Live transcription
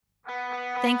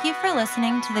Thank you for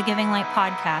listening to the Giving Light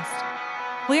podcast.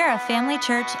 We are a family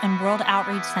church and world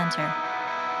outreach center.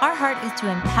 Our heart is to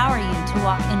empower you to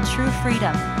walk in true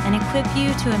freedom and equip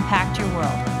you to impact your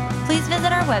world. Please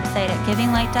visit our website at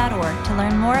givinglight.org to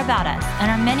learn more about us and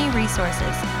our many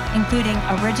resources, including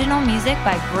original music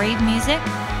by Brave Music,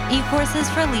 e-courses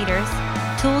for leaders,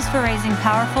 tools for raising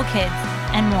powerful kids,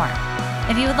 and more.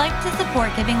 If you would like to support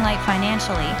Giving Light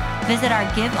financially, visit our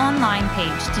Give Online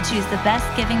page to choose the best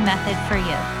giving method for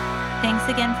you. Thanks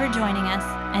again for joining us,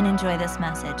 and enjoy this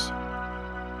message.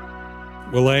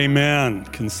 Well, amen.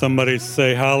 Can somebody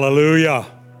say hallelujah?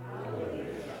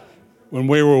 When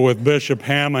we were with Bishop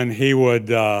Hammond, he would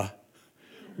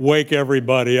wake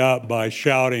everybody up by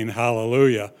shouting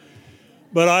hallelujah.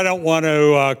 But I don't want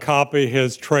to copy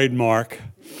his trademark.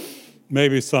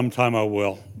 Maybe sometime I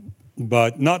will,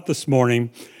 but not this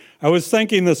morning. I was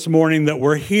thinking this morning that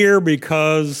we're here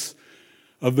because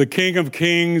of the King of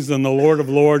Kings and the Lord of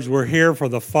Lords. We're here for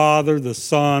the Father, the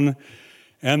Son,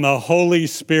 and the Holy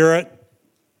Spirit.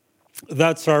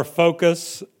 That's our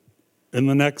focus in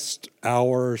the next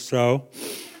hour or so.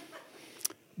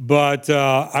 But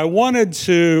I wanted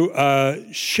to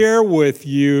share with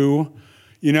you,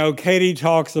 Katie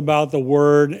talks about the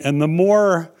Word, and the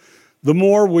more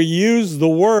we use the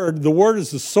Word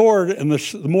is the sword, and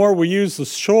the more we use the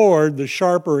sword, the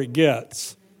sharper it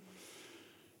gets.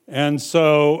 And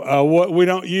so we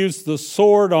don't use the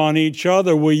sword on each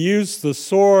other. We use the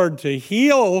sword to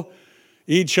heal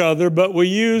each other, but we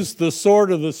use the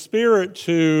sword of the Spirit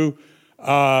to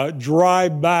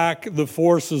drive back the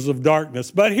forces of darkness.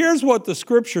 But here's what the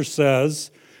Scripture says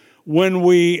when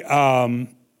we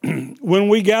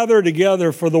gather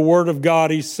together for the Word of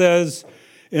God. He says,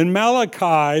 in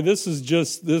Malachi, this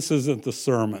isn't the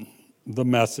sermon, the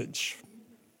message,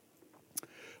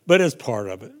 but it's part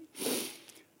of it.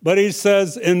 But he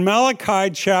says in Malachi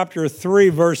chapter 3,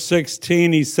 verse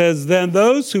 16, he says, then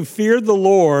those who feared the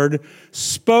Lord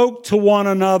spoke to one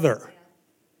another.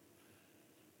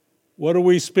 What do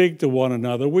we speak to one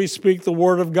another? We speak the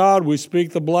word of God. We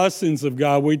speak the blessings of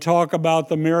God. We talk about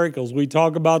the miracles. We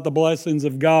talk about the blessings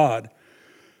of God.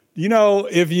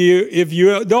 If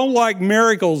you don't like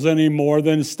miracles anymore,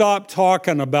 then stop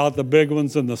talking about the big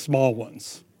ones and the small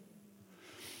ones.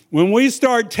 When we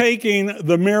start taking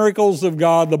the miracles of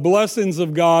God, the blessings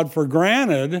of God for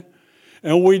granted,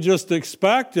 and we just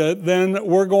expect it, then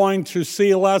we're going to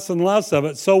see less and less of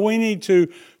it. So we need to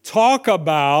talk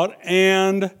about,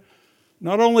 and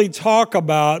not only talk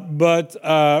about, but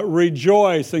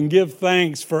rejoice and give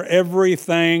thanks for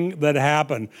everything that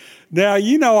happened. Now,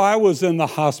 I was in the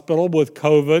hospital with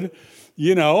COVID,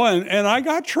 and I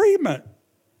got treatment.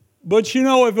 But,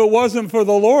 if it wasn't for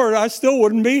the Lord, I still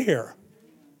wouldn't be here.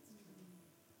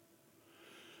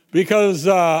 Because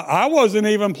I wasn't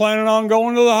even planning on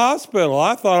going to the hospital.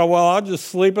 I thought, I'll just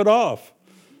sleep it off.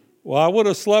 Well, I would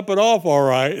have slept it off all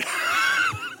right.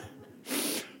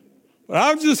 But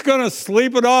I was just going to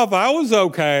sleep it off. I was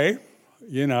okay.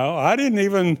 I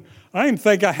didn't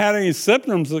think I had any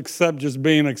symptoms except just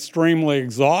being extremely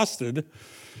exhausted.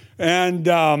 And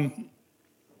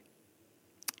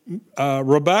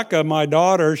Rebecca, my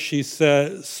daughter, she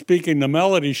said, speaking to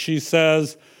Melody, she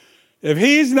says, if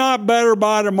he's not better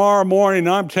by tomorrow morning,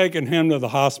 I'm taking him to the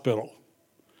hospital.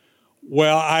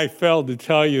 Well, I failed to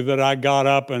tell you that I got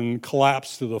up and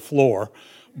collapsed to the floor.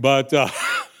 But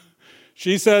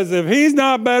she says, if he's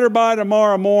not better by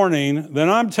tomorrow morning, then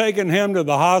I'm taking him to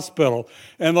the hospital.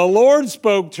 And the Lord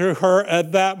spoke to her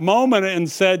at that moment and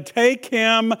said, take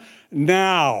him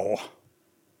now.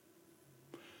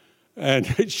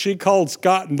 And she called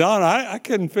Scott and Don. I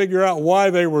couldn't figure out why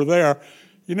they were there.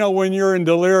 When you're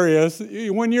delirious,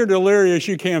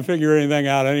 you can't figure anything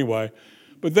out anyway.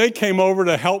 But they came over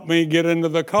to help me get into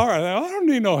the car. I thought, I don't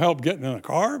need no help getting in the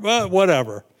car, but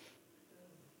whatever.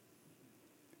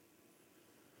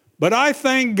 But I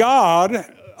thank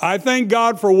God. I thank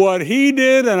God for what he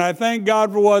did, and I thank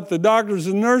God for what the doctors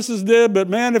and nurses did. But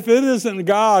man, if it isn't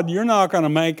God, you're not going to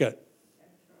make it.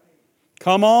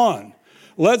 Come on.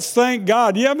 Let's thank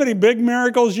God. Do you have any big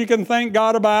miracles you can thank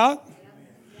God about?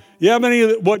 You have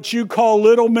any what you call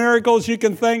little miracles you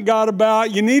can thank God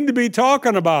about? You need to be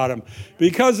talking about them.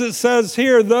 Because it says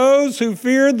here, those who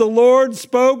feared the Lord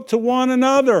spoke to one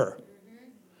another.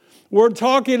 We're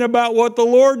talking about what the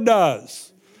Lord does.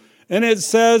 And it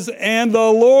says, and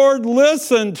the Lord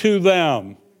listened to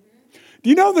them. Do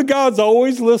you know that God's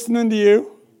always listening to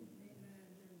you?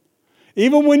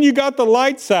 Even when you got the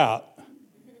lights out.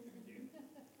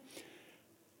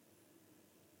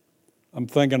 I'm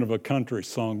thinking of a country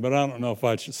song, but I don't know if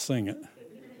I should sing it.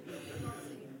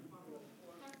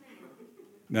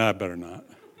 No, I better not.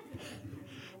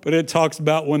 But it talks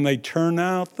about when they turn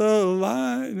out the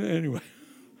light. Anyway.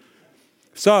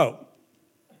 So,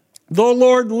 the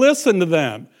Lord listened to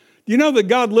them. You know that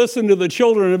God listened to the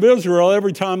children of Israel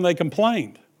every time they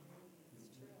complained.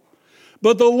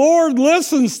 But the Lord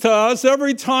listens to us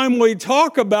every time we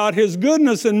talk about His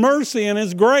goodness and mercy and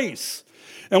His grace.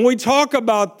 And we talk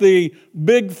about the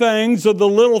big things or the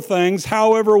little things,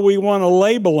 however we want to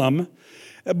label them.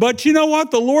 But you know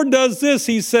what? The Lord does this.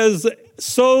 He says,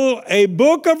 so a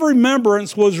book of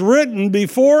remembrance was written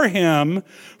before Him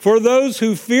for those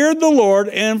who feared the Lord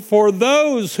and for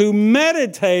those who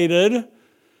meditated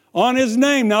on His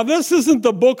name. Now, this isn't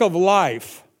the book of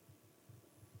life.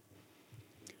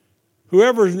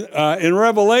 Whoever, in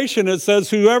Revelation, it says,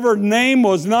 whoever name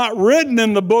was not written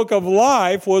in the book of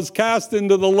life was cast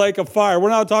into the lake of fire. We're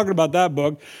not talking about that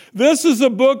book. This is a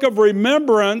book of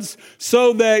remembrance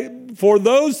so that for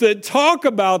those that talk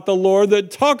about the Lord,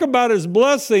 that talk about His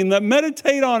blessing, that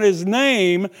meditate on His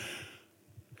name,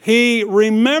 He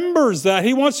remembers that.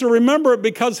 He wants to remember it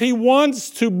because He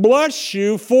wants to bless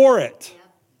you for it.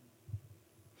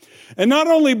 And not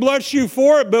only bless you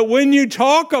for it, but when you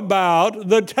talk about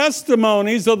the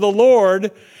testimonies of the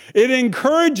Lord, it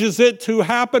encourages it to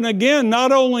happen again,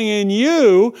 not only in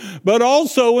you, but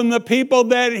also in the people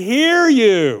that hear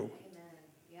you.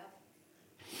 Yep.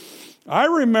 I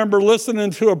remember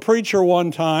listening to a preacher one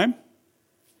time,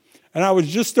 and I was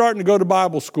just starting to go to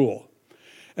Bible school.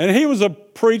 And he was a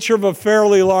preacher of a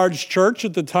fairly large church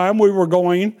at the time we were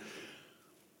going.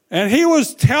 And he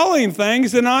was telling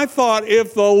things, and I thought,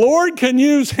 if the Lord can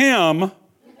use him,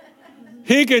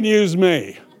 He can use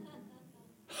me.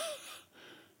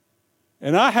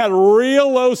 And I had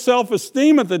real low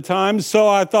self-esteem at the time, so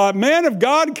I thought, man, if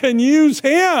God can use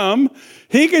him,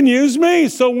 He can use me.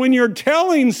 So when you're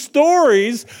telling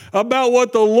stories about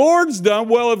what the Lord's done,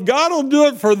 well, if God will do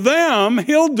it for them,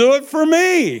 He'll do it for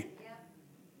me. Yeah.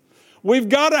 We've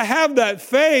got to have that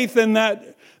faith and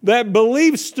that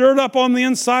belief stirred up on the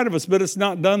inside of us, but it's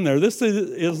not done there. This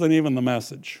isn't even the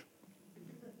message.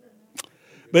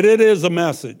 But it is a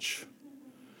message.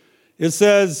 It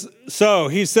says, so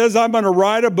he says, I'm going to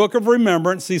write a book of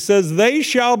remembrance. He says, they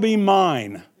shall be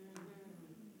mine.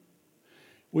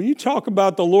 When you talk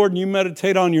about the Lord and you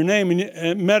meditate on your name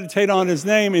and meditate on His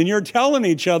name and you're telling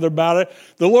each other about it,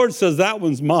 the Lord says, that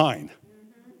one's mine.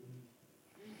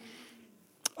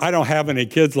 I don't have any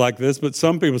kids like this, but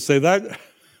some people say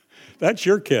that's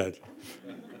your kid.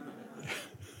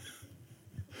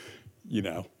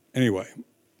 Anyway.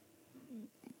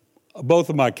 Both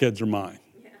of my kids are mine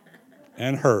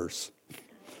and hers.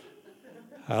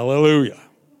 Hallelujah.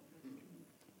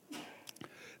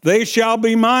 They shall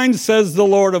be mine, says the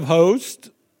Lord of hosts.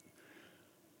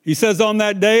 He says, on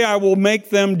that day I will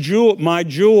make them my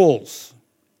jewels,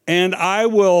 and I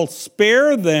will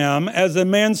spare them as a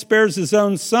man spares his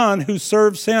own son who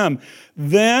serves him.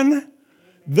 Then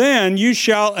you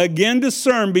shall again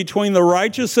discern between the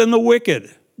righteous and the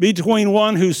wicked, between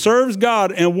one who serves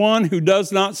God and one who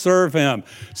does not serve Him.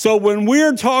 So when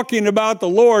we're talking about the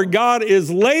Lord, God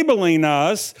is labeling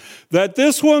us that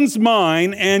this one's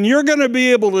mine, and you're going to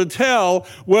be able to tell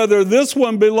whether this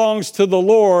one belongs to the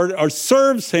Lord or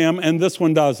serves Him and this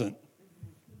one doesn't.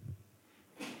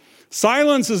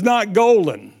 Silence is not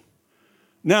golden.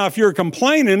 Now, if you're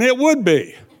complaining, it would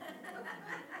be.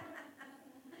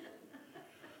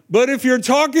 But if you're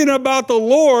talking about the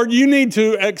Lord, you need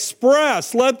to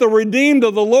express, let the redeemed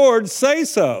of the Lord say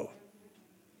so.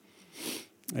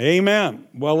 Amen.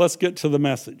 Well, let's get to the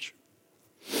message.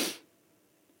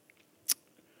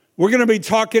 We're going to be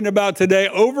talking about today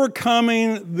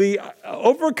overcoming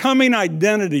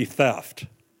identity theft.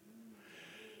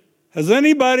 Has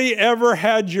anybody ever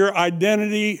had your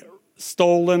identity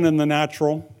stolen in the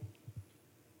natural?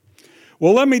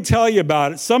 Well, let me tell you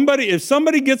about it. If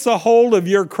somebody gets a hold of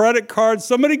your credit card,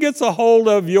 somebody gets a hold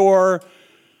of your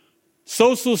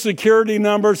Social Security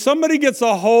number, somebody gets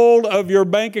a hold of your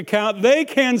bank account, they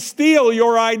can steal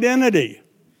your identity.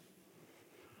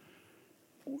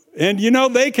 And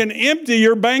they can empty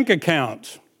your bank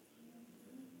account.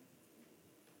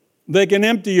 They can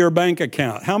empty your bank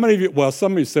account. How many of you, well,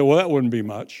 some of you say, well, that wouldn't be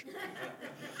much.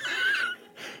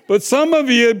 But some of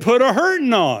you put a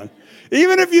hurting on.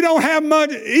 Even if you don't have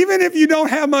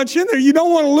much in there, you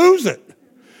don't want to lose it.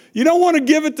 You don't want to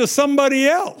give it to somebody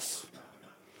else.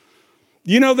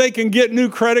 They can get new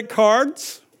credit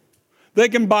cards. They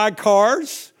can buy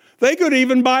cars. They could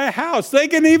even buy a house. They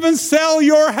can even sell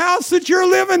your house that you're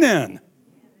living in.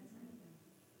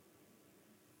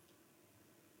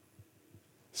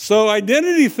 So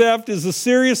identity theft is a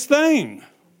serious thing.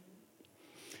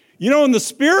 In the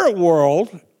spirit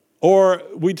world, Or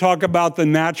we talk about the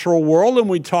natural world and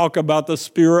we talk about the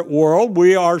spirit world.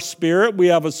 We are spirit. We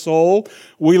have a soul.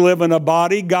 We live in a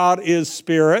body. God is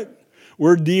spirit.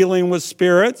 We're dealing with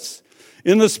spirits.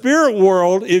 In the spirit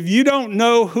world, if you don't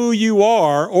know who you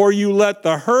are, or you let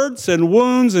the hurts and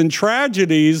wounds and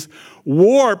tragedies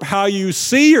warp how you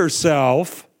see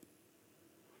yourself,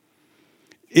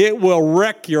 it will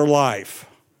wreck your life.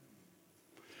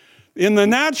 In the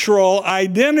natural,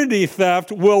 identity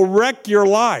theft will wreck your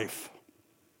life.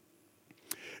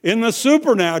 In the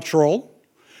supernatural,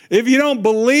 if you don't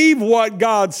believe what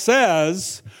God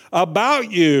says about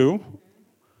you,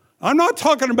 I'm not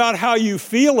talking about how you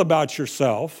feel about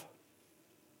yourself.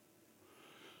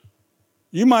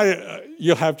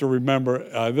 You'll have to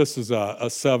remember, this is a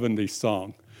 70s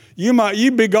song.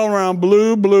 You'd be going around,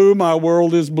 blue, blue, my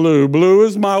world is blue. Blue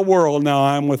is my world, now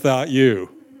I'm without you.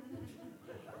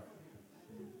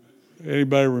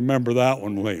 Anybody remember that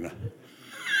one, Lena?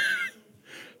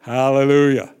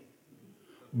 Hallelujah.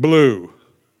 Blue.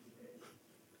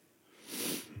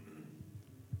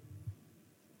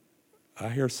 I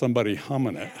hear somebody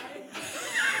humming it.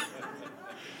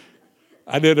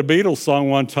 I did a Beatles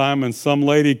song one time, and some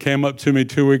lady came up to me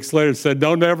 2 weeks later and said,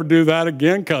 "Don't ever do that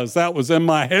again, because that was in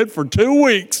my head for 2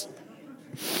 weeks."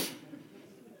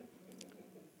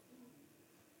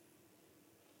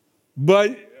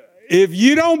 But if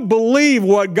you don't believe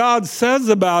what God says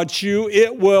about you,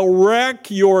 it will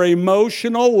wreck your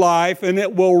emotional life and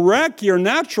it will wreck your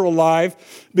natural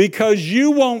life, because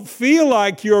you won't feel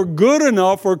like you're good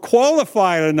enough or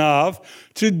qualified enough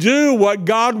to do what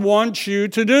God wants you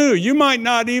to do. You might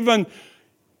even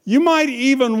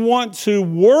want to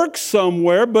work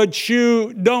somewhere, but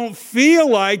you don't feel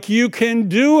like you can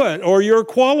do it or you're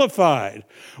qualified.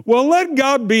 Well, let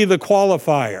God be the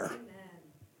qualifier.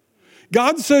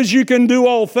 God says you can do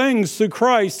all things through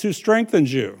Christ who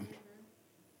strengthens you.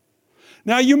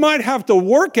 Now, you might have to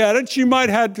work at it. You might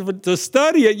have to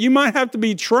study it. You might have to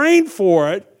be trained for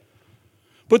it.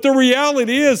 But the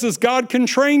reality is God can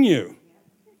train you.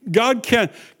 God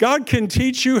can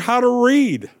teach you how to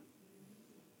read.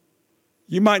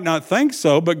 You might not think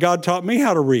so, but God taught me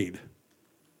how to read.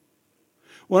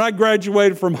 When I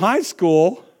graduated from high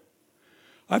school,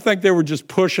 I think they were just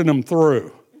pushing them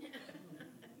through.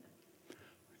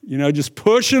 Just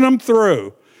pushing them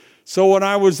through. So when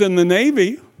I was in the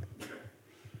Navy,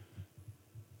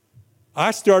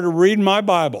 I started reading my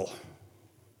Bible.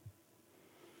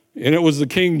 And it was the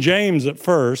King James at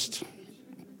first.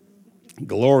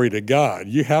 Glory to God.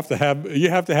 You have to have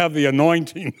the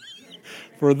anointing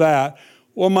for that.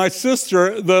 Well, my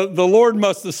sister, the Lord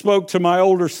must have spoke to my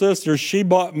older sister. She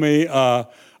bought me a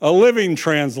Living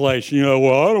Translation.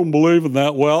 Well, I don't believe in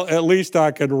that. Well, at least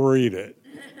I could read it.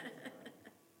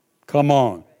 Come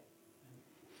on.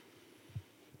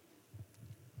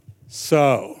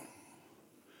 So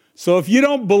if we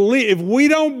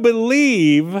don't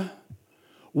believe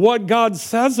what God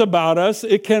says about us,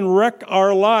 it can wreck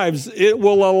our lives. It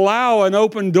will allow an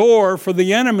open door for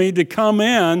the enemy to come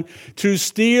in to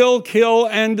steal, kill,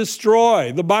 and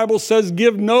destroy. The Bible says,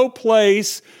 give no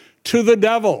place to the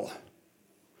devil.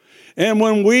 And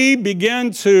when we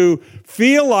begin to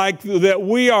feel like that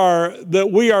we are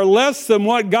less than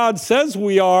what God says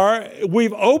we are,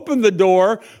 we've opened the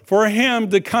door for him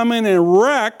to come in and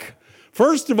wreck,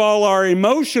 first of all, our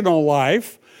emotional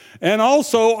life, and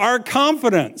also our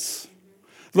confidence.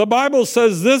 The Bible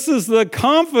says this is the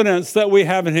confidence that we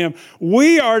have in him.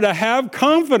 We are to have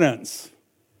confidence.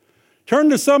 Turn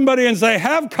to somebody and say,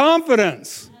 have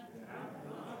confidence.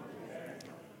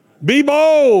 Be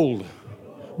bold.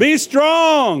 Be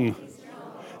strong.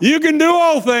 You can do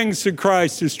all things through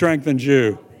Christ who strengthens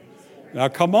you. Now,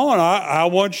 come on. I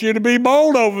want you to be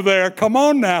bold over there. Come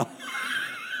on now.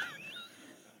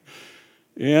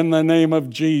 In the name of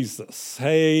Jesus.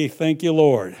 Hey, thank you,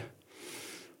 Lord.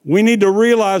 We need to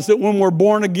realize that when we're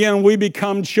born again, we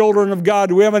become children of God.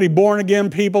 Do we have any born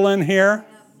again people in here?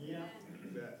 Yeah.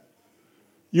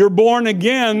 You're born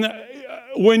again.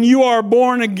 When you are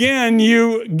born again,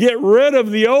 you get rid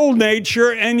of the old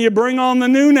nature and you bring on the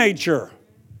new nature.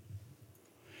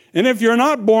 And if you're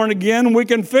not born again, we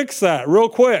can fix that real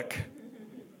quick.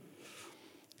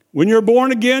 When you're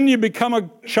born again, you become a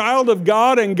child of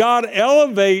God, and God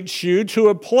elevates you to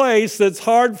a place that's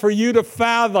hard for you to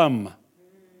fathom.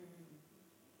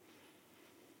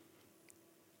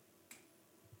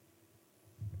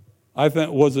 I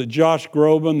think, was it Josh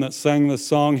Groban that sang the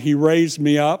song, He Raised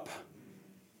Me Up?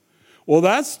 Well,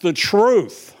 that's the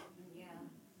truth. Yeah.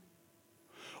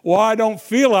 Well, I don't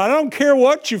feel it. I don't care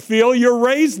what you feel. You're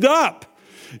raised up.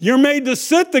 You're made to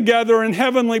sit together in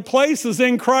heavenly places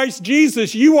in Christ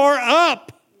Jesus. You are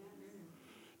up.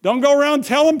 Don't go around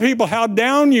telling people how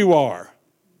down you are.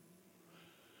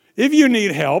 If you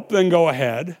need help, then go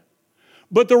ahead.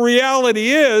 But the reality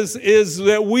is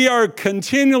that we are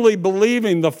continually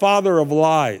believing the father of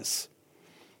lies.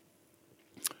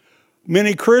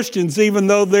 Many Christians, even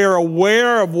though they're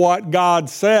aware of what God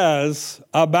says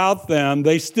about them,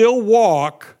 they still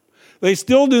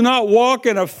do not walk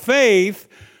in a faith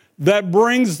that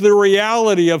brings the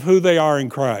reality of who they are in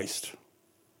Christ.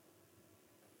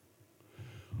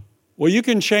 Well, you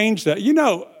can change that. You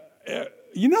know,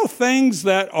 things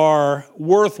that are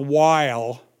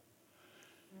worthwhile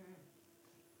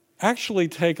actually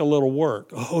take a little work.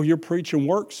 Oh, you're preaching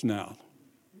works now.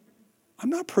 I'm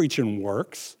not preaching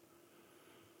works.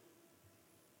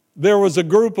 There was a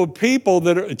group of people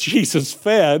that Jesus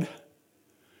fed.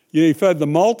 He fed the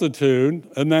multitude,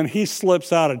 and then he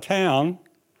slips out of town,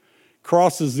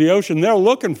 crosses the ocean. They're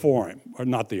looking for him. Or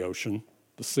not the ocean,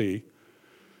 the sea.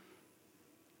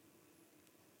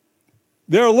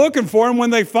 They're looking for him. When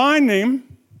they find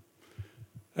him,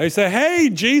 they say, "Hey,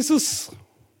 Jesus."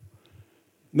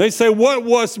 They say,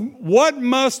 what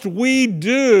must we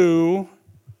do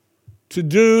to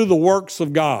do the works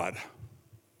of God?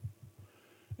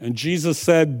 And Jesus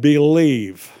said,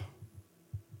 believe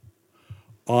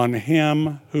on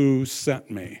him who sent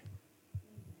me.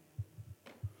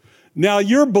 Now,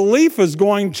 your belief is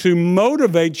going to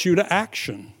motivate you to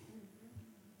action.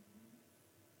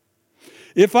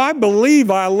 If I believe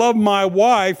I love my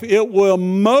wife, it will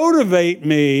motivate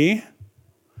me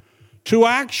to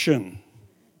action.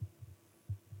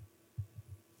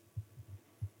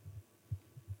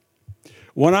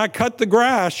 When I cut the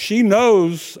grass, she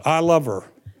knows I love her.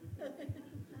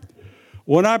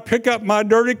 When I pick up my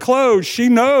dirty clothes, she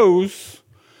knows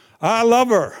I love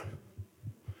her.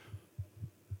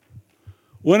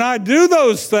 When I do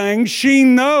those things, she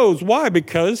knows. Why?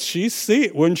 Because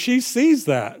when she sees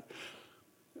that.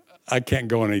 I can't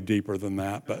go any deeper than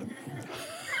that, but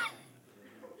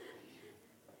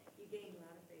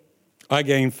I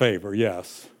gain favor,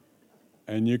 yes.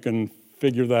 And you can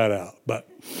figure that out.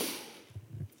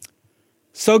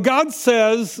 So God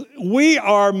says we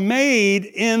are made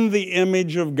in the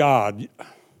image of God.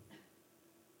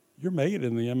 You're made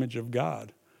in the image of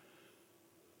God.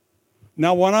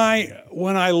 Now, when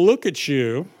I look at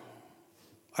you,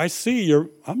 I see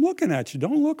I'm looking at you.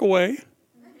 Don't look away.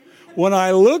 When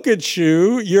I look at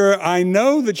you, I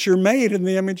know that you're made in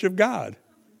the image of God.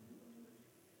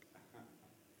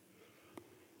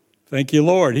 Thank you,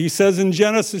 Lord. He says in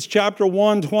Genesis chapter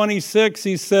 1:26,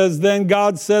 he says, then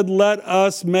God said, let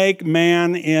us make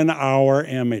man in our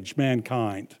image,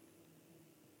 mankind.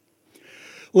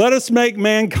 Let us make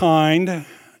mankind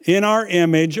in our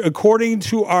image according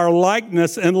to our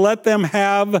likeness, and let them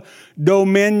have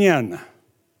dominion.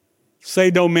 Say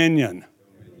dominion.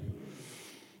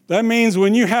 That means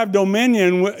when you have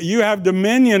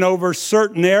dominion over a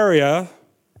certain area.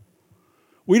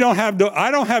 I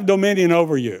don't have dominion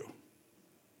over you.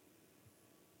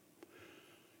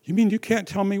 You mean you can't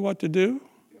tell me what to do?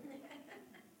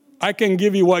 I can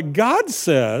give you what God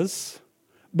says,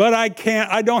 but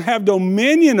I don't have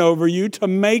dominion over you to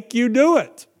make you do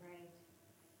it.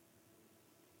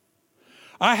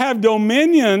 I have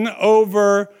dominion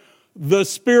over the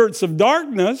spirits of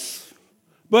darkness,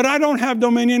 but I don't have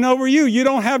dominion over you. You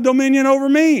don't have dominion over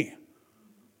me.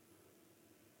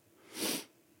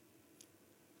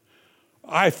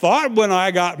 I thought when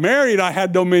I got married, I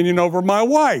had dominion over my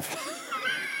wife.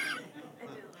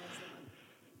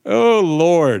 Oh,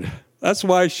 Lord. That's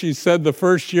why she said the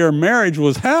first year of marriage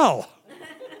was hell.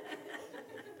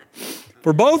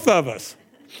 For both of us.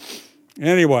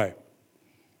 Anyway.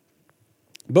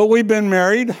 But we've been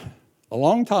married a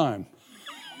long time.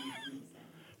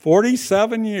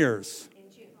 47 years.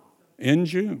 In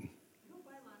June.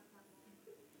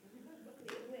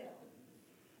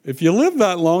 If you live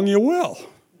that long, you will.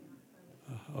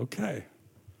 Okay.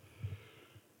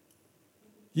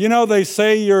 You know, they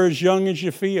say you're as young as you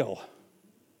feel.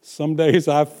 Some days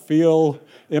I feel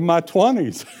in my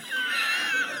 20s.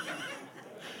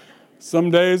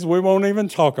 Some days we won't even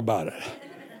talk about it.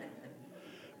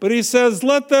 But he says,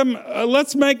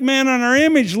 let's make man in our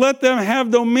image. Let them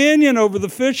have dominion over the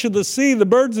fish of the sea, the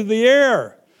birds of the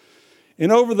air,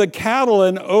 and over the cattle,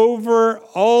 and over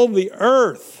all the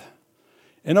earth,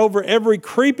 and over every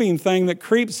creeping thing that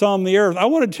creeps on the earth. I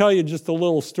want to tell you just a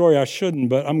little story. I shouldn't,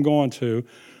 but I'm going to.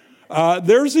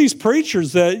 There's these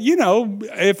preachers that,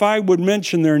 if I would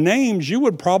mention their names, you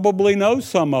would probably know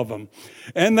some of them.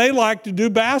 And they like to do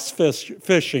bass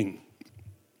fishing.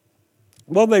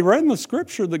 Well, they read in the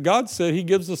scripture that God said he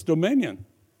gives us dominion.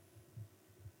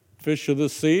 Fish of the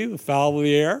sea, the fowl of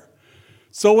the air.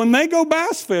 So when they go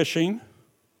bass fishing,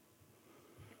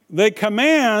 they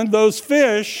command those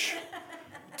fish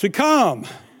to come.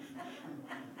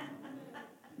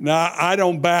 Now, I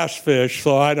don't bass fish,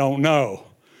 so I don't know.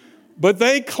 But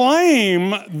they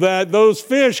claim that those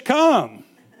fish come.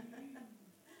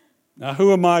 Now,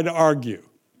 who am I to argue?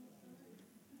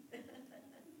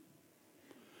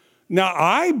 Now,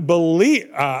 I believe,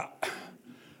 I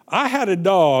had a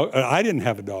dog. I didn't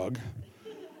have a dog.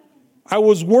 I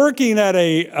was working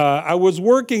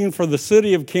for the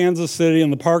city of Kansas City in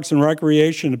the Parks and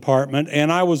Recreation Department,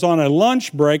 and I was on a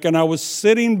lunch break, and I was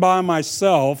sitting by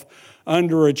myself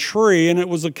under a tree, and it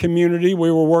was a community. We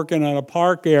were working in a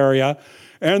park area,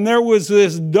 and there was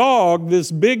this dog, this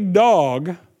big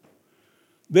dog,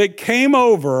 that came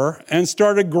over and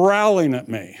started growling at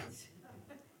me.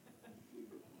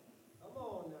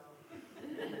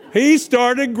 He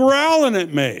started growling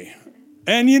at me.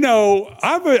 And you know,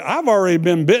 I've already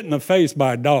been bit in the face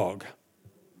by a dog.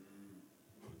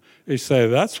 You say,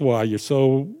 that's why you're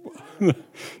so...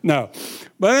 No.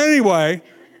 But anyway,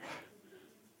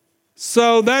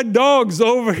 so that dog's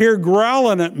over here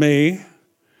growling at me,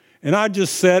 and I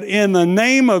just said, in the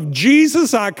name of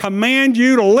Jesus, I command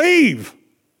you to leave.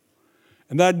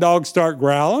 And that dog started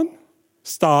growling,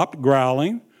 stopped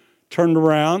growling, turned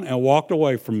around, and walked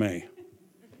away from me.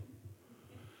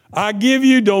 I give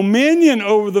you dominion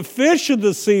over the fish of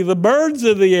the sea, the birds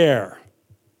of the air.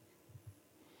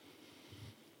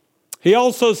 He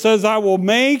also says, I will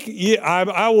make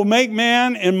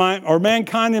man in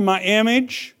mankind in my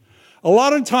image. A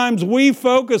lot of times we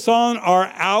focus on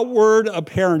our outward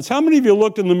appearance. How many of you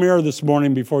looked in the mirror this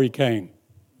morning before you came?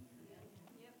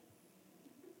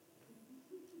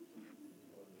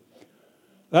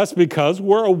 That's because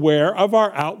we're aware of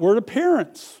our outward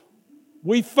appearance.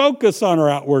 We focus on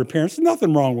our outward appearance. There's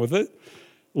nothing wrong with it.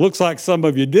 Looks like some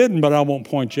of you didn't, but I won't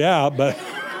point you out. But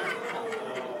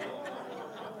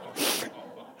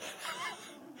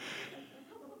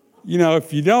you know,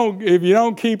 if you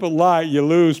don't keep it light, you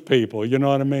lose people. You know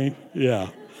what I mean? Yeah.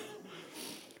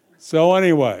 So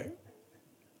anyway,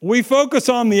 we focus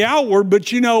on the outward,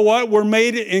 but you know what? We're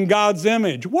made in God's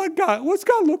image. What's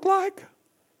God look like?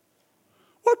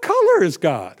 What color is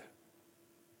God?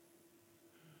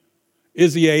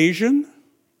 Is he Asian?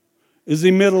 Is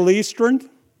he Middle Eastern?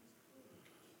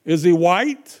 Is he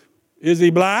white? Is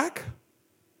he black?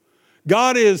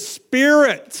 God is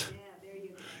spirit.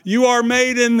 You are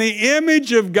made in the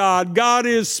image of God. God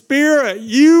is spirit.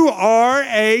 You are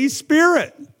a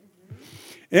spirit.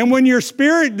 And when your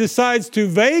spirit decides to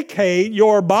vacate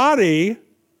your body,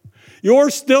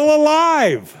 you're still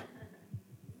alive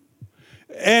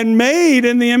and made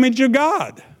in the image of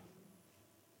God.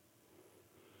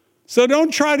 So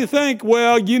don't try to think,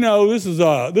 well, you know, this is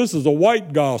a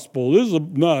white gospel.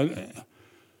 No.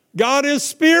 God is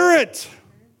spirit.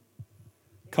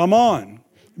 Come on.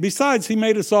 Besides, he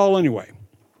made us all anyway.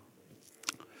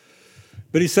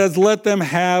 But he says, let them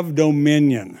have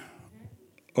dominion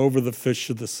over the fish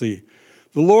of the sea.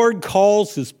 The Lord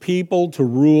calls his people to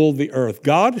rule the earth.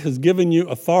 God has given you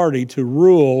authority to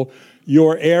rule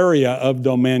your area of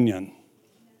dominion.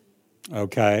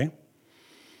 Okay?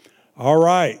 All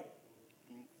right.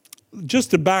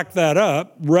 Just to back that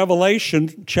up,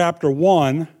 Revelation chapter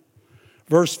 1,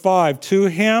 verse 5, to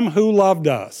him who loved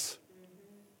us.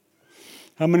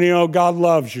 How many know God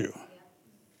loves you?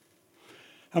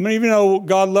 How many of you know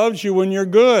God loves you when you're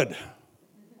good?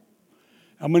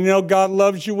 How many know God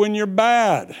loves you when you're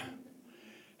bad?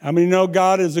 How many know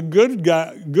God is a good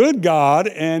God,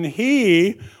 and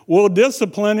he will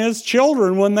discipline his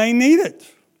children when they need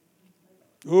it?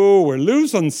 Ooh, we're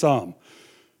losing some.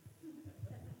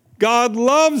 God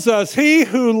loves us. He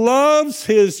who loves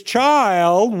his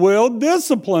child will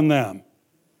discipline them.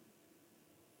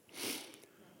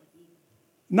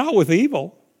 Not with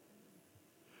evil.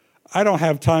 I don't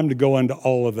have time to go into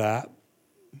all of that.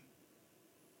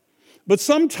 But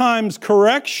sometimes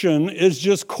correction is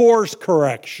just course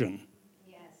correction.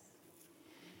 Yes.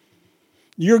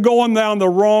 You're going down the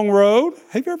wrong road.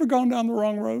 Have you ever gone down the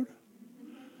wrong road?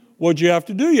 What'd you have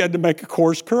to do? You had to make a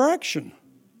course correction.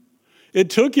 It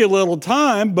took you a little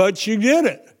time, but you did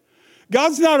it.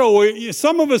 God's not always,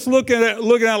 some of us looking at it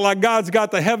like God's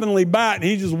got the heavenly bat and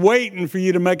he's just waiting for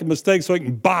you to make a mistake so he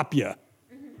can bop you.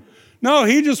 No,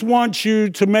 he just wants you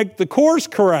to make the course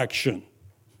correction.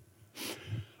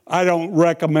 I don't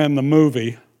recommend the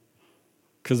movie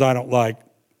because I don't like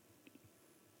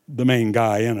the main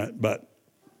guy in it, but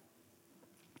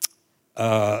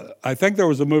I think there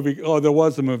was a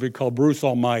movie called Bruce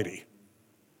Almighty.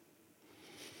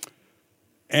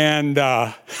 And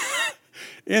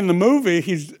in the movie,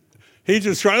 He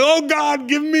just cried, oh God,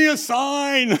 give me a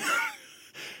sign.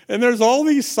 And there's all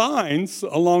these signs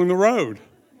along the road.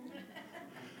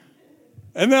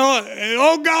 And then,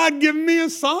 oh God, give me a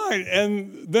sign.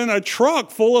 And then a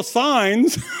truck full of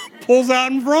signs pulls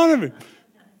out in front of him.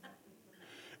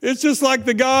 It's just like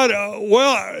the God,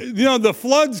 the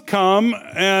floods come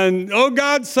and, oh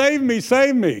God, save me,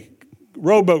 save me.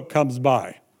 Rowboat comes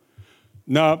by.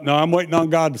 No, I'm waiting on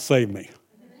God to save me.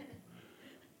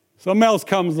 Something else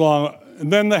comes along.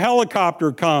 And then the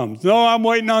helicopter comes. No, I'm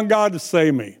waiting on God to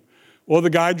save me. Well, the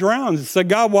guy drowns. He said,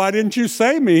 God, why didn't you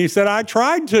save me? He said, I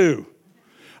tried to.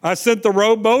 I sent the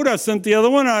rowboat, I sent the other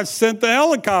one, I sent the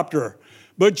helicopter.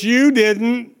 But you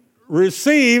didn't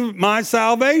receive my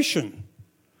salvation.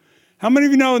 How many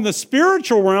of you know in the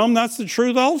spiritual realm, that's the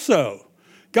truth also?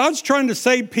 God's trying to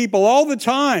save people all the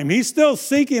time. He's still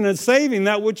seeking and saving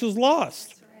that which is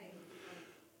lost. Right.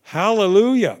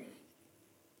 Hallelujah.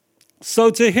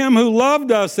 So to him who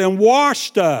loved us and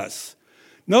washed us.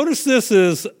 Notice this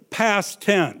is past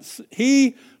tense.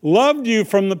 He loved you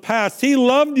from the past. He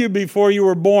loved you before you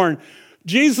were born.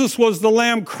 Jesus was the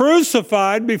Lamb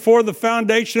crucified before the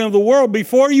foundation of the world.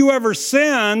 Before you ever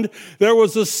sinned, there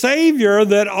was a Savior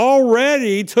that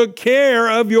already took care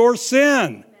of your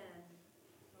sin.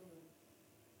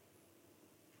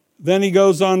 Then he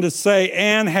goes on to say,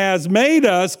 and has made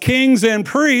us kings and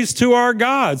priests to our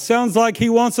God. Sounds like he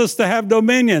wants us to have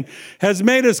dominion. Has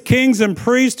made us kings and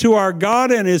priests to our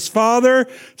God and his Father.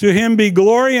 To him be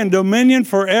glory and dominion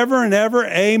forever and ever.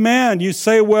 Amen. You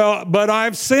say, well, but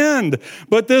I've sinned.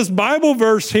 But this Bible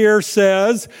verse here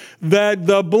says that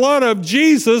the blood of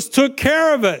Jesus took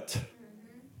care of it.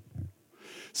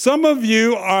 Some of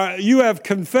you have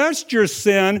confessed your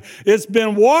sin. It's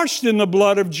been washed in the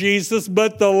blood of Jesus,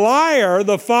 but the liar,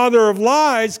 the father of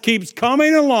lies, keeps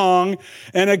coming along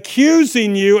and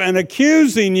accusing you and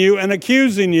accusing you and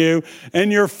accusing you,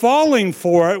 and you're falling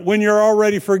for it when you're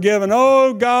already forgiven.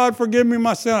 Oh, God, forgive me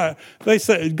my sin.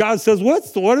 God says,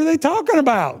 what are they talking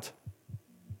about?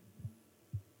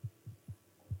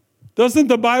 Doesn't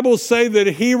the Bible say that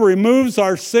he removes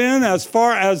our sin as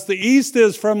far as the east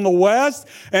is from the west,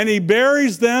 and he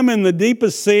buries them in the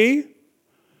deepest sea?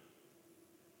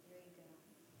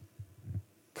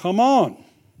 Come on.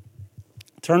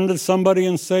 Turn to somebody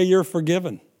and say, you're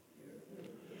forgiven.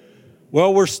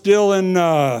 Well, we're still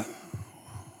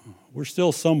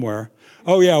somewhere.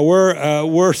 Oh yeah,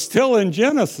 we're still in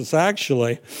Genesis,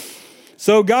 actually.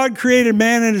 So God created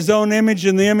man in his own image.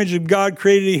 In the image of God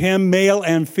created him, male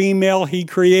and female. He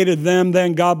created them.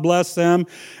 Then God blessed them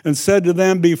and said to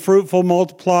them, be fruitful,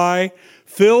 multiply,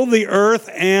 fill the earth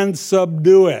and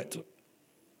subdue it.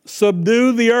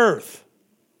 Subdue the earth.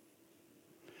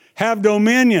 Have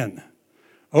dominion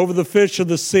over the fish of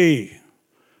the sea,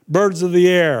 birds of the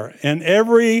air, and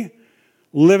every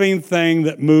living thing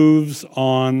that moves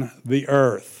on the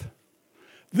earth.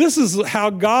 This is how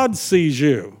God sees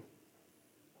you.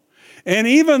 And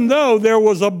even though there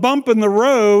was a bump in the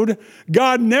road,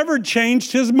 God never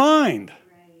changed his mind.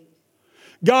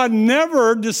 God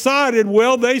never decided,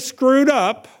 well, they screwed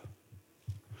up,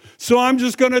 so I'm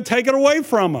just going to take it away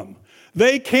from them.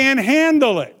 They can't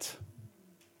handle it.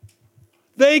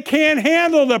 They can't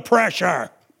handle the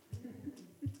pressure.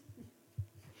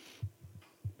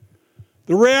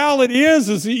 The reality is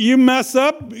that you mess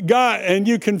up, God, and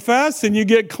you confess and you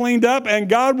get cleaned up, and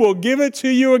God will give it to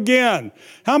you again.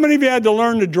 How many of you had to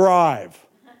learn to drive?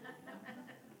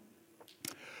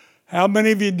 How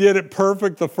many of you did it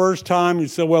perfect the first time? You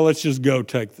said, well, let's just go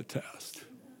take the test.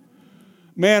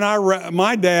 Man,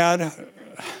 my dad,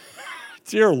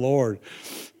 dear Lord,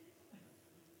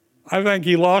 I think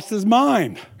he lost his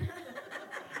mind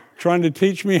trying to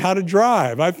teach me how to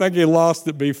drive. I think he lost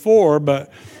it before, but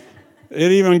it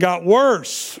even got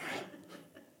worse.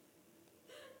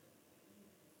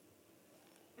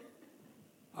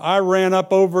 I ran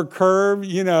up over a curve,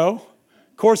 Of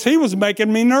course, he was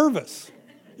making me nervous.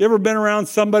 You ever been around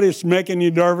somebody that's making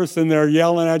you nervous and they're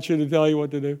yelling at you to tell you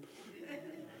what to do?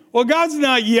 Well, God's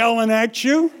not yelling at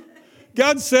you.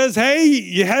 God says, hey,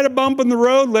 you had a bump in the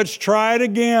road. Let's try it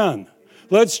again.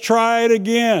 Let's try it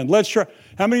again. Let's try.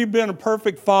 How many of you have been a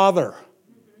perfect father?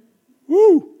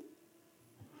 Woo!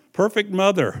 Perfect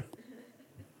mother.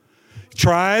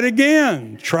 Try it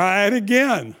again. Try it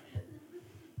again.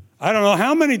 I don't know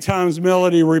how many times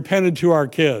Melody repented to our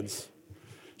kids.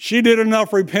 She did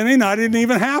enough repenting, I didn't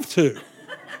even have to.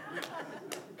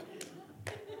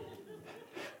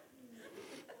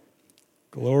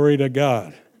 Glory to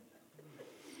God.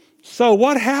 So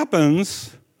what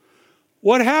happens?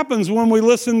 What happens when we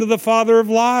listen to the father of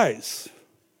lies?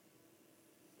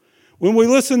 When we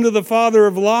listen to the father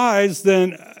of lies,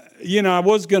 then I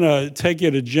was going to take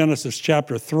you to Genesis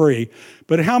chapter 3,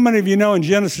 but how many of you know in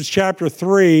Genesis chapter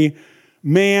 3,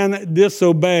 man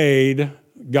disobeyed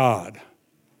God?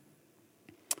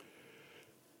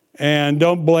 And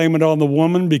don't blame it on the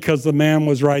woman because the man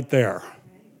was right there.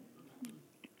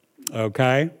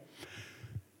 Okay?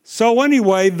 So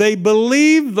anyway, they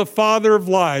believed the father of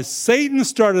lies. Satan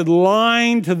started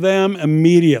lying to them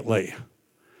immediately.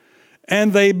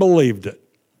 And they believed it.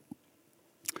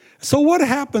 So what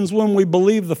happens when we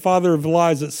believe the father of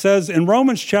lies? It says in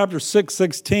Romans chapter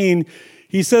 6:16,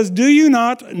 he says, "Do you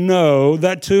not know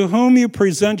that to whom you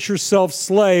present yourselves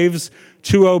slaves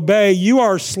to obey, you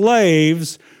are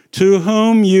slaves to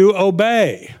whom you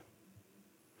obey?"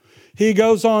 He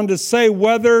goes on to say,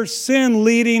 whether sin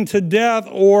leading to death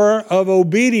or of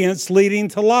obedience leading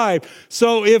to life.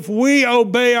 So if we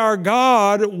obey our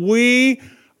God, we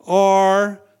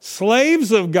are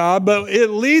slaves of God, but it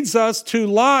leads us to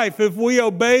life. If we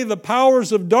obey the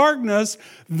powers of darkness,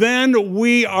 then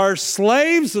we are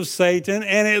slaves of Satan,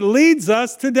 and it leads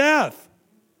us to death.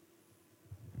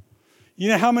 You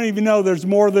know, how many of you know there's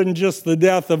more than just the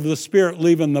death of the spirit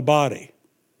leaving the body?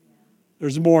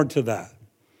 There's more to that.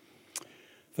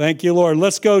 Thank you, Lord.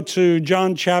 Let's go to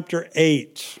John chapter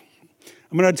 8.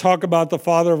 I'm going to talk about the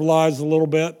father of lies a little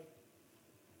bit.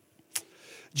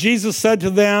 Jesus said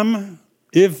to them,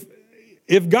 if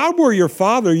God were your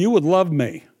father, you would love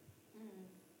me.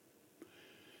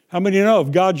 How many of you know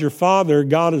if God's your father,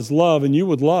 God is love, and you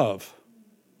would love?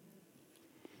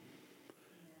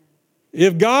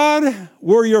 If God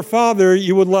were your father,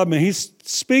 you would love me. He's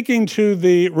speaking to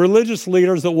the religious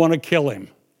leaders that want to kill him.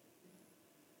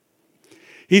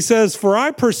 He says, "For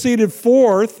I proceeded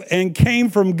forth and came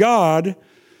from God,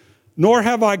 nor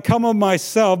have I come of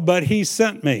myself, but he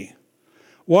sent me.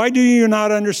 Why do you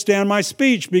not understand my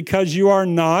speech? Because you are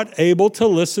not able to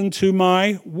listen to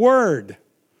my word."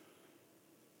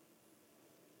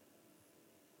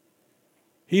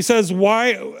 He says,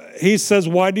 why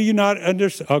do you not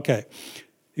understand? Okay.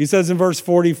 He says in verse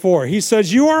 44, he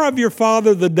says, "You are of your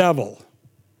father the devil,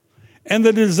 and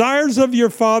the desires of your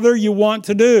father you want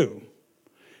to do.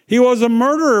 He was a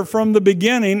murderer from the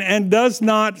beginning and does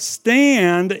not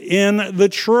stand in the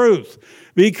truth,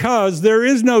 because there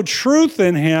is no truth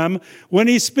in him. When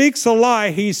he speaks a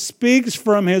lie, he speaks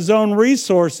from his own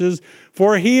resources,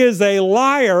 for he is a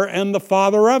liar and the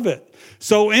father of it."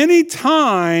 So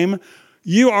anytime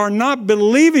you are not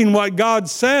believing what God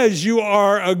says, you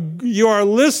are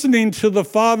listening to the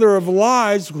father of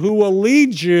lies who will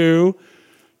lead you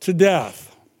to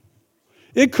death.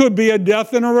 It could be a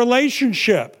death in a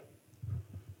relationship.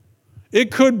 It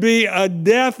could be a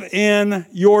death in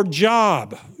your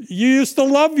job. You used to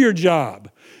love your job.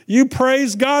 You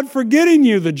praise God for getting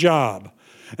you the job.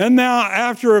 And now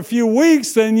after a few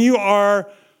weeks, then you are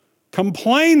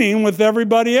complaining with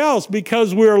everybody else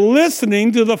because we're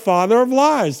listening to the father of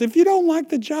lies. If you don't like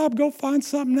the job, go find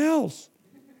something else.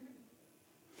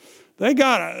 They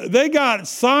got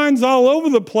signs all over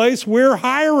the place, "We're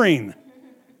hiring."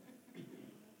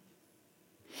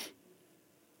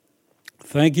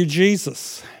 Thank you,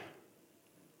 Jesus.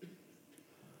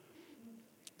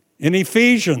 In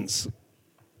Ephesians,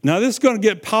 now this is going to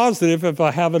get positive if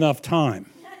I have enough time.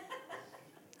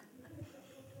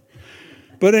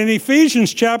 But in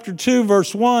Ephesians chapter 2,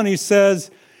 verse 1, he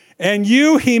says, "And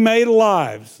you he made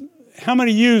alive." How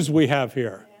many yous we have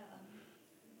here?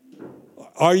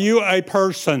 Are you a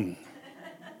person?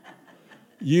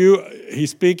 He's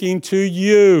speaking to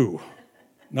you,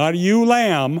 not you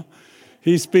lamb.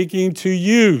 He's speaking to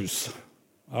yous.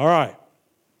 All right.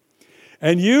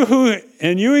 And you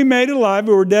he made alive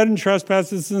who were dead in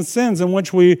trespasses and sins, in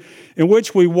which we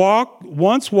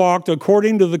once walked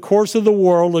according to the course of the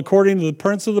world, according to the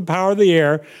prince of the power of the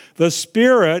air, the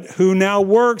spirit who now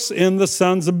works in the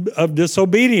sons of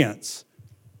disobedience.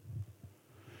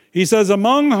 He says,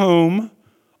 "Among whom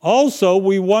also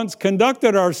we once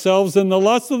conducted ourselves in the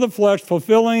lust of the flesh,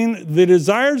 fulfilling the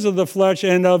desires of the flesh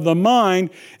and of the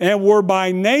mind, and were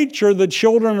by nature the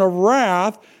children of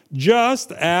wrath,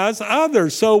 just as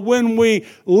others." So when we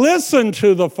listen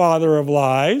to the father of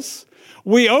lies,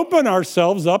 we open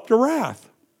ourselves up to wrath.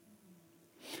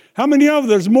 How many of you know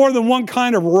there's more than one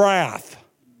kind of wrath?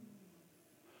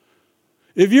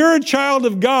 If you're a child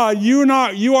of God,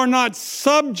 you are not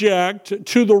subject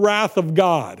to the wrath of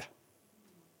God.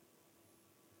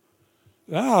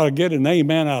 I ought to get an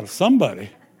amen out of somebody.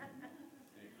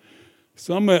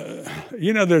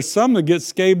 There's some that get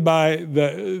scathed by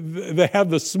they have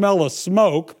the smell of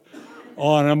smoke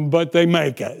on them, but they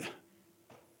make it.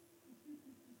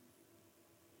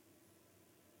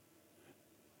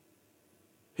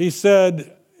 He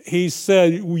said he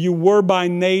said, you were by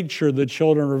nature the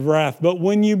children of wrath, but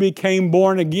when you became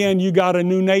born again, you got a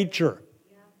new nature.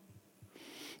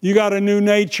 You got a new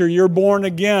nature. You're born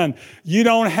again. You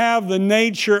don't have the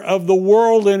nature of the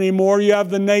world anymore. You have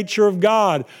the nature of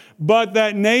God. But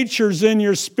that nature's in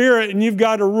your spirit, and you've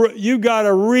got to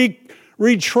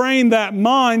retrain that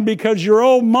mind, because your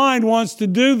old mind wants to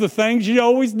do the things you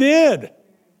always did.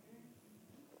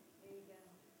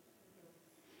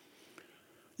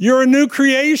 You're a new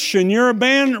creation. You're a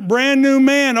brand new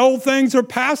man. Old things are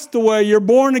passed away. You're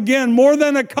born again. More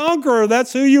than a conqueror.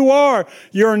 That's who you are.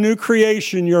 You're a new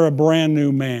creation. You're a brand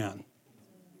new man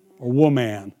or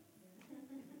woman.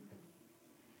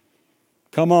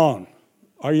 Come on.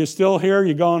 Are you still here?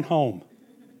 You gone home?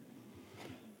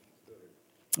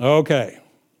 Okay.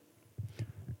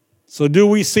 So do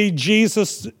we see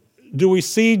Jesus? Do we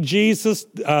see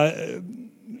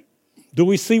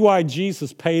why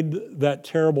Jesus paid that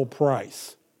terrible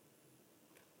price?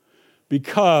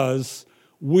 Because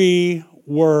we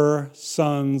were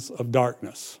sons of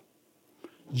darkness.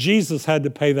 Jesus had to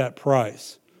pay that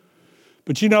price.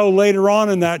 But later on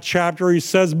in that chapter, he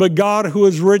says, but God, who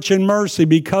is rich in mercy,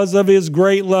 because of his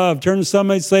great love. Turn to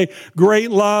somebody and say, great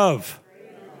love.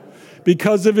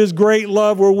 Because of his great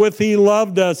love wherewith he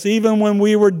loved us, even when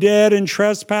we were dead in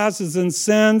trespasses and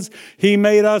sins, he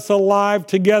made us alive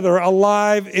together,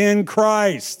 alive in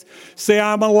Christ. Say,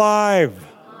 I'm alive.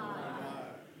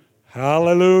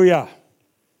 Hallelujah.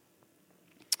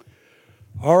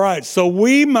 All right, so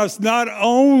we must not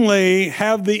only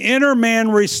have the inner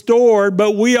man restored,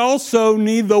 but we also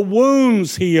need the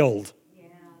wounds healed.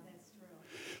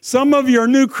 Some of you are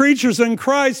new creatures in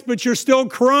Christ, but you're still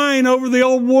crying over the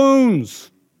old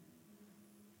wounds.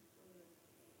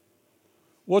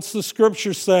 What's the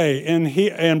scripture say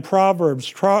in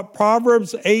Proverbs?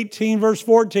 Proverbs 18, verse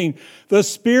 14. The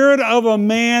spirit of a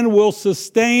man will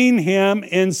sustain him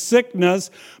in sickness,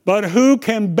 but who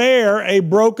can bear a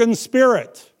broken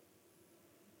spirit?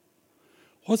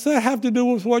 What's that have to do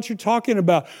with what you're talking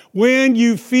about? When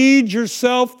you feed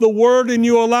yourself the Word and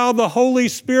you allow the Holy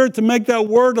Spirit to make that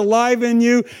Word alive in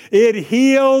you, it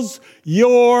heals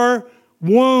your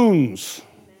wounds.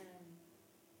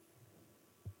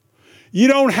 You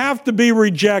don't have to be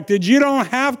rejected. You don't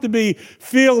have to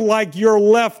feel like you're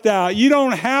left out. You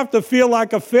don't have to feel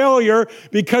like a failure,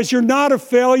 because you're not a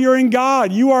failure in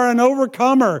God. You are an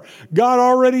overcomer. God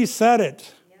already said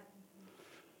it.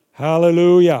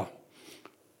 Hallelujah.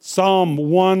 Psalm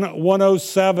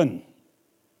 107,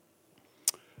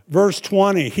 verse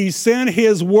 20. He sent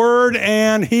his word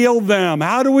and healed them.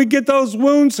 How do we get those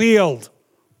wounds healed?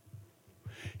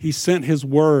 He sent his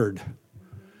word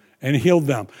and healed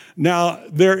them. Now,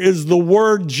 there is the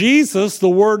word Jesus, the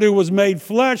word who was made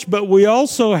flesh, but we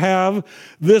also have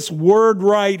this word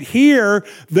right here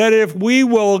that if we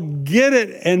will get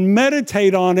it and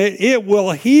meditate on it, it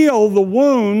will heal the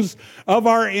wounds of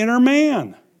our inner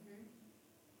man.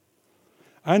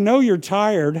 I know you're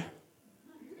tired.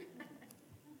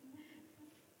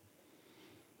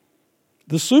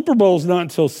 The Super Bowl's not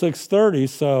until 6:30,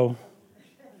 so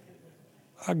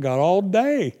I got all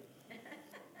day.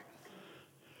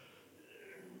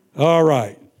 All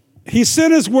right. He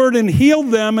sent his word and healed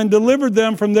them and delivered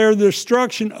them from their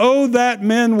destruction. Oh, that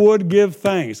men would give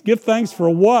thanks. Give thanks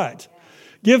for what?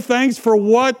 Give thanks for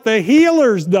what the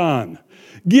healer's done.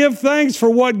 Give thanks for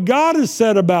what God has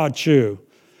said about you.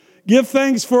 Give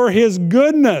thanks for his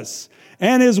goodness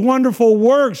and his wonderful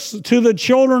works to the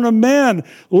children of men.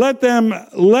 Let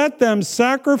them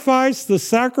sacrifice the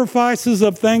sacrifices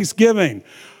of thanksgiving.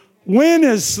 When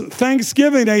is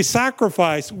Thanksgiving a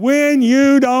sacrifice? When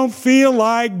you don't feel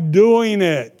like doing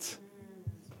it.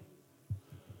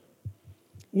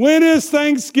 When is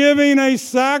Thanksgiving a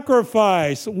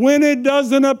sacrifice? When it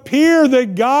doesn't appear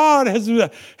that God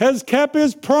has kept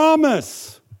his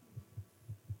promise.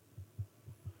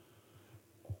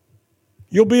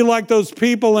 You'll be like those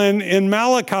people in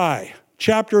Malachi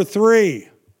chapter 3.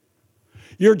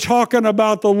 You're talking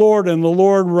about the Lord, and the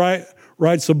Lord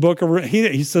writes a book.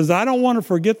 He says, I don't want to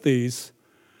forget these.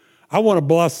 I want to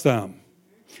bless them.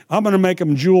 I'm going to make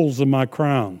them jewels in my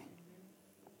crown.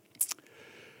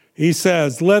 He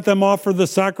says, let them offer the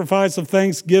sacrifice of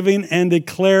thanksgiving and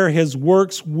declare his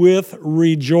works with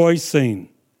rejoicing.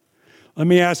 Let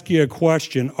me ask you a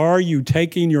question. Are you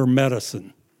taking your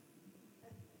medicine?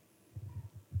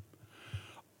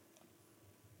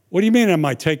 What do you mean, am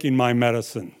I taking my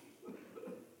medicine?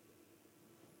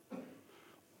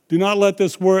 Do not let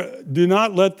this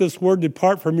word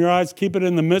depart from your eyes. Keep it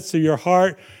in the midst of your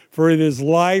heart, for it is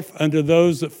life unto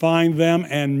those that find them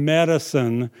and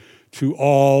medicine to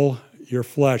all your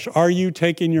flesh. Are you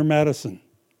taking your medicine?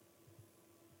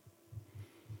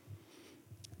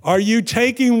 Are you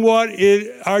taking what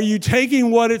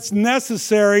it's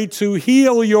necessary to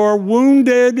heal your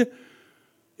wounded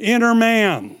inner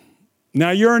man?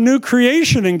 Now, you're a new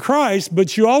creation in Christ,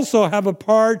 but you also have a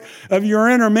part of your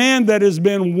inner man that has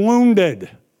been wounded.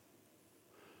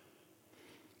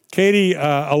 Katie,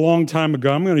 a long time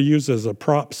ago, I'm going to use as a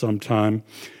prop sometime,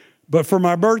 but for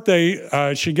my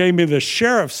birthday, she gave me the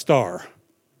sheriff star.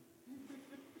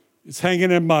 It's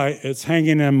hanging in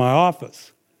my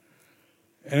office.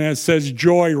 And it says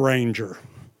Joy Ranger.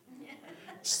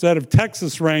 Instead of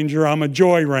Texas Ranger, I'm a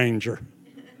Joy Ranger.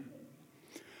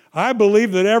 I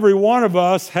believe that every one of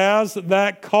us has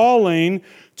that calling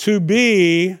to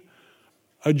be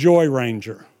a Joy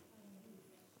Ranger.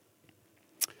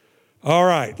 All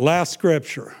right, last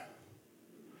scripture.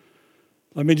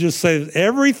 Let me just say that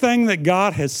everything that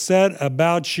God has said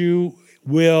about you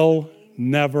will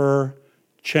never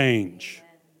change.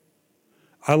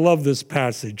 I love this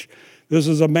passage. This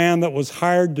is a man that was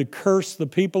hired to curse the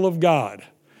people of God.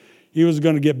 He was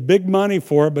going to get big money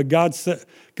for it, but God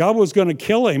was going to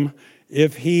kill him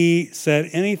if he said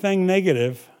anything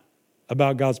negative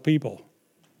about God's people.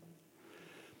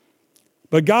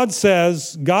 But God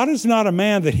says, God is not a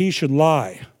man that he should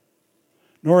lie,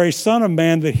 nor a son of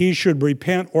man that he should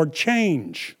repent or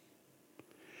change.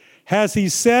 Has he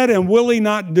said, and will he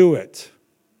not do it?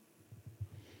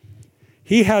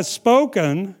 He has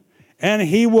spoken, and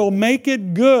he will make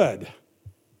it good.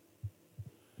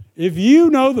 If you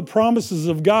know the promises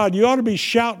of God, you ought to be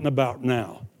shouting about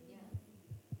now.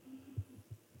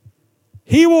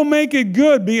 He will make it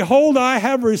good. Behold, I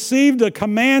have received a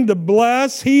command to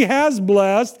bless. He has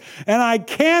blessed, and I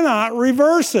cannot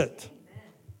reverse it.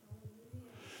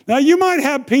 Now, you might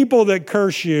have people that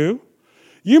curse you.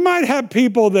 You might have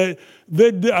people that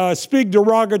speak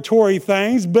derogatory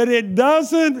things, but it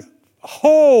doesn't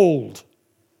hold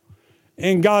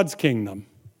in God's kingdom.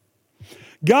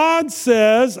 God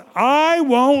says, I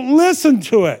won't listen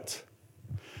to it.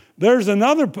 There's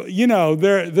another,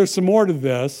 there's some more to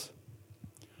this.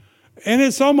 And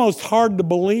it's almost hard to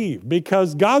believe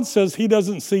because God says he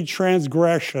doesn't see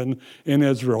transgression in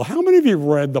Israel. How many of you have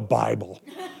read the Bible?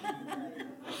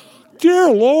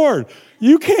 Dear Lord,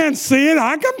 you can't see it.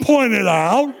 I can point it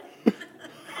out.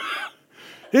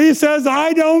 He says,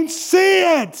 I don't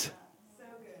see it.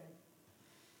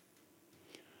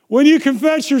 When you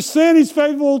confess your sin, he's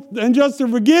faithful and just to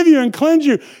forgive you and cleanse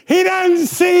you. He doesn't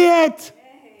see it.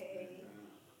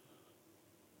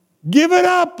 Give it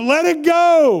up. Let it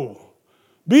go.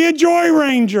 Be a Joy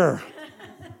Ranger.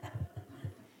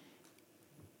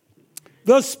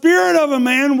 The spirit of a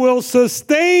man will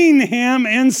sustain him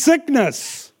in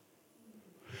sickness.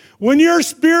 When your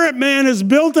spirit man is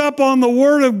built up on the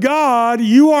Word of God,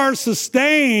 you are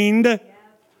sustained.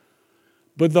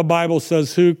 But the Bible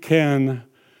says, who can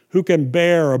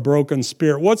bear a broken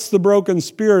spirit? What's the broken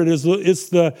spirit? It's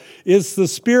the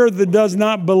spirit that does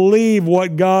not believe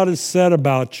what God has said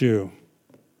about you.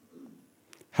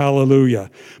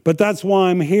 Hallelujah. But that's why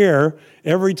I'm here.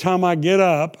 Every time I get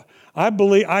up,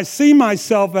 I see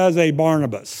myself as a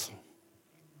Barnabas.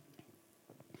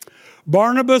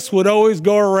 Barnabas would always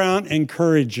go around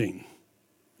encouraging.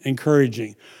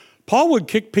 Paul would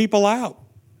kick people out.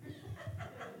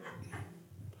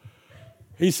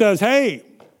 He says, hey,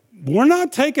 we're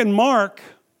not taking Mark.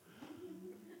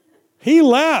 He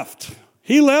left.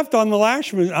 He left on the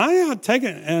Lashman. I'm not taking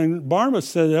it. And Barnabas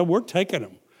said, we're taking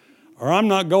him, or I'm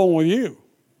not going with you.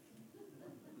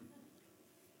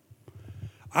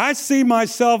 I see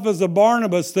myself as a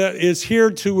Barnabas that is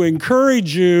here to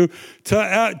encourage you,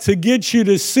 to get you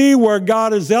to see where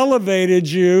God has elevated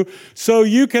you so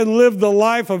you can live the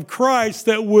life of Christ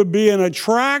that would be an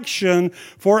attraction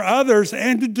for others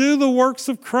and to do the works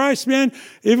of Christ. Man,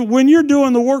 when you're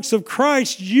doing the works of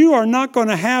Christ, you are not going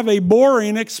to have a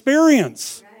boring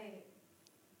experience. Right.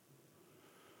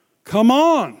 Come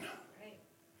on. Right.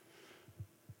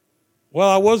 Well,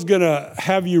 I was going to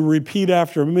have you repeat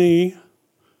after me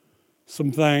some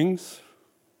things.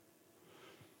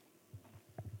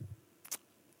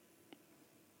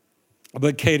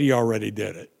 But Katie already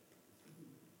did it.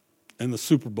 And the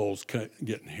Super Bowl's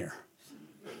getting here.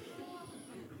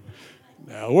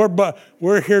 Now,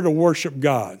 we're here to worship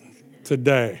God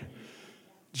today.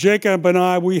 Jacob and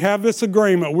I, we have this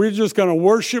agreement. We're just going to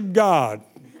worship God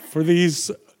for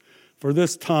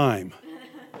this time.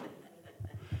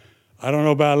 I don't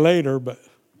know about later, but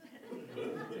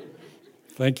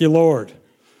thank you, Lord.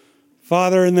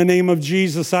 Father, in the name of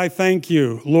Jesus, I thank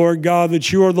you, Lord God,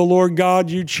 that you are the Lord God,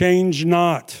 you change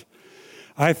not.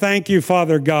 I thank you,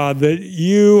 Father God, that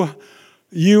you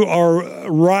You are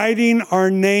writing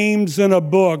our names in a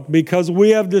book because we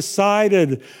have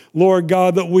decided, Lord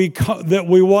God, that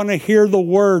we want to hear the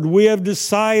word. We have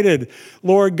decided,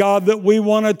 Lord God, that we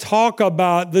want to talk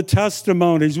about the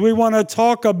testimonies. We want to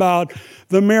talk about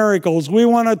the miracles. We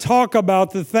want to talk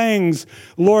about the things,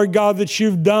 Lord God, that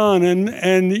you've done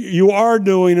and you are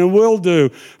doing and will do.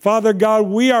 Father God,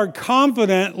 we are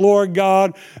confident, Lord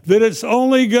God, that it's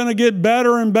only going to get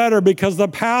better and better because the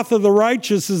path of the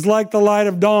righteous is like the light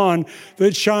of dawn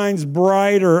that shines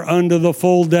brighter unto the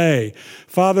full day.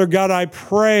 Father God, I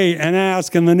pray and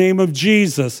ask in the name of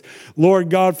Jesus, Lord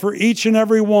God, for each and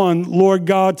every one, Lord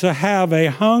God, to have a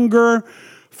hunger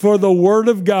for the Word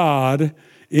of God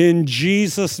in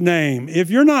Jesus' name. If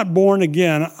you're not born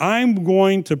again, I'm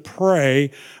going to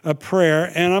pray a prayer,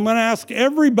 and I'm going to ask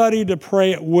everybody to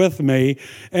pray it with me.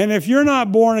 And if you're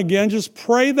not born again, just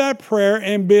pray that prayer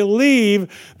and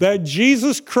believe that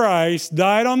Jesus Christ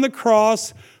died on the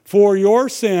cross for your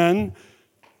sin.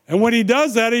 And when he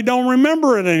does that, he don't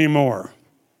remember it anymore.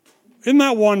 Isn't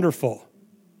that wonderful?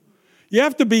 You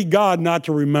have to be God not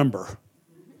to remember.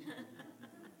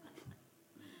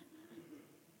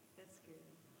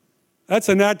 That's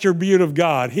an attribute of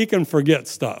God. He can forget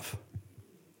stuff.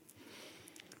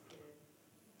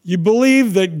 You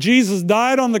believe that Jesus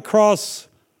died on the cross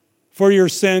for your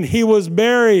sin. He was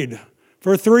buried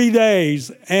for 3 days,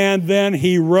 and then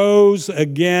he rose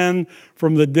again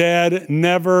from the dead,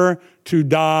 never to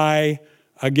die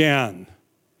again.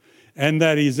 And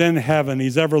that he's in heaven.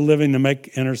 He's ever living to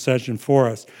make intercession for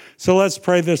us. So let's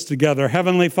pray this together.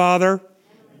 Heavenly Father,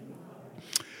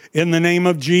 in the name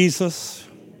of Jesus,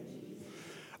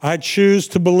 I choose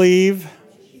to believe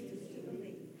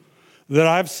that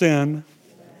I've sinned.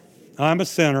 I'm a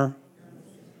sinner.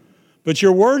 But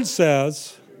your word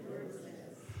says,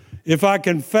 if I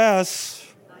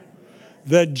confess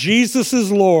that Jesus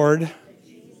is Lord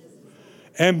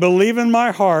and believe in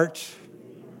my heart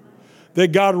that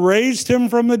God raised him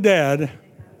from the dead,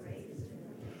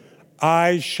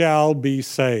 I shall be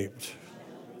saved.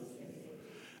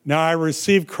 Now I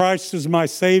receive Christ as my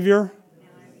Savior.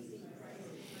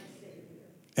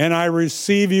 And I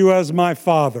receive you as my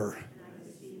Father.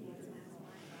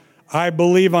 I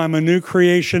believe I'm a new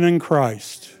creation in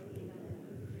Christ.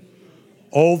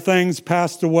 Old things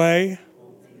passed away,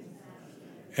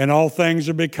 and all things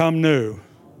are become new.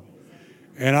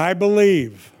 And I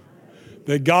believe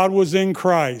that God was in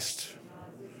Christ,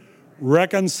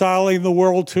 reconciling the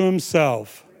world to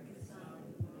himself,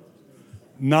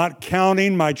 not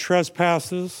counting my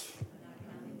trespasses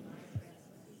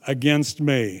against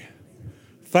me.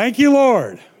 Thank you,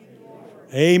 Lord.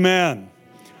 Amen.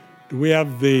 Do we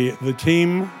have the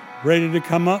team ready to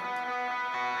come up?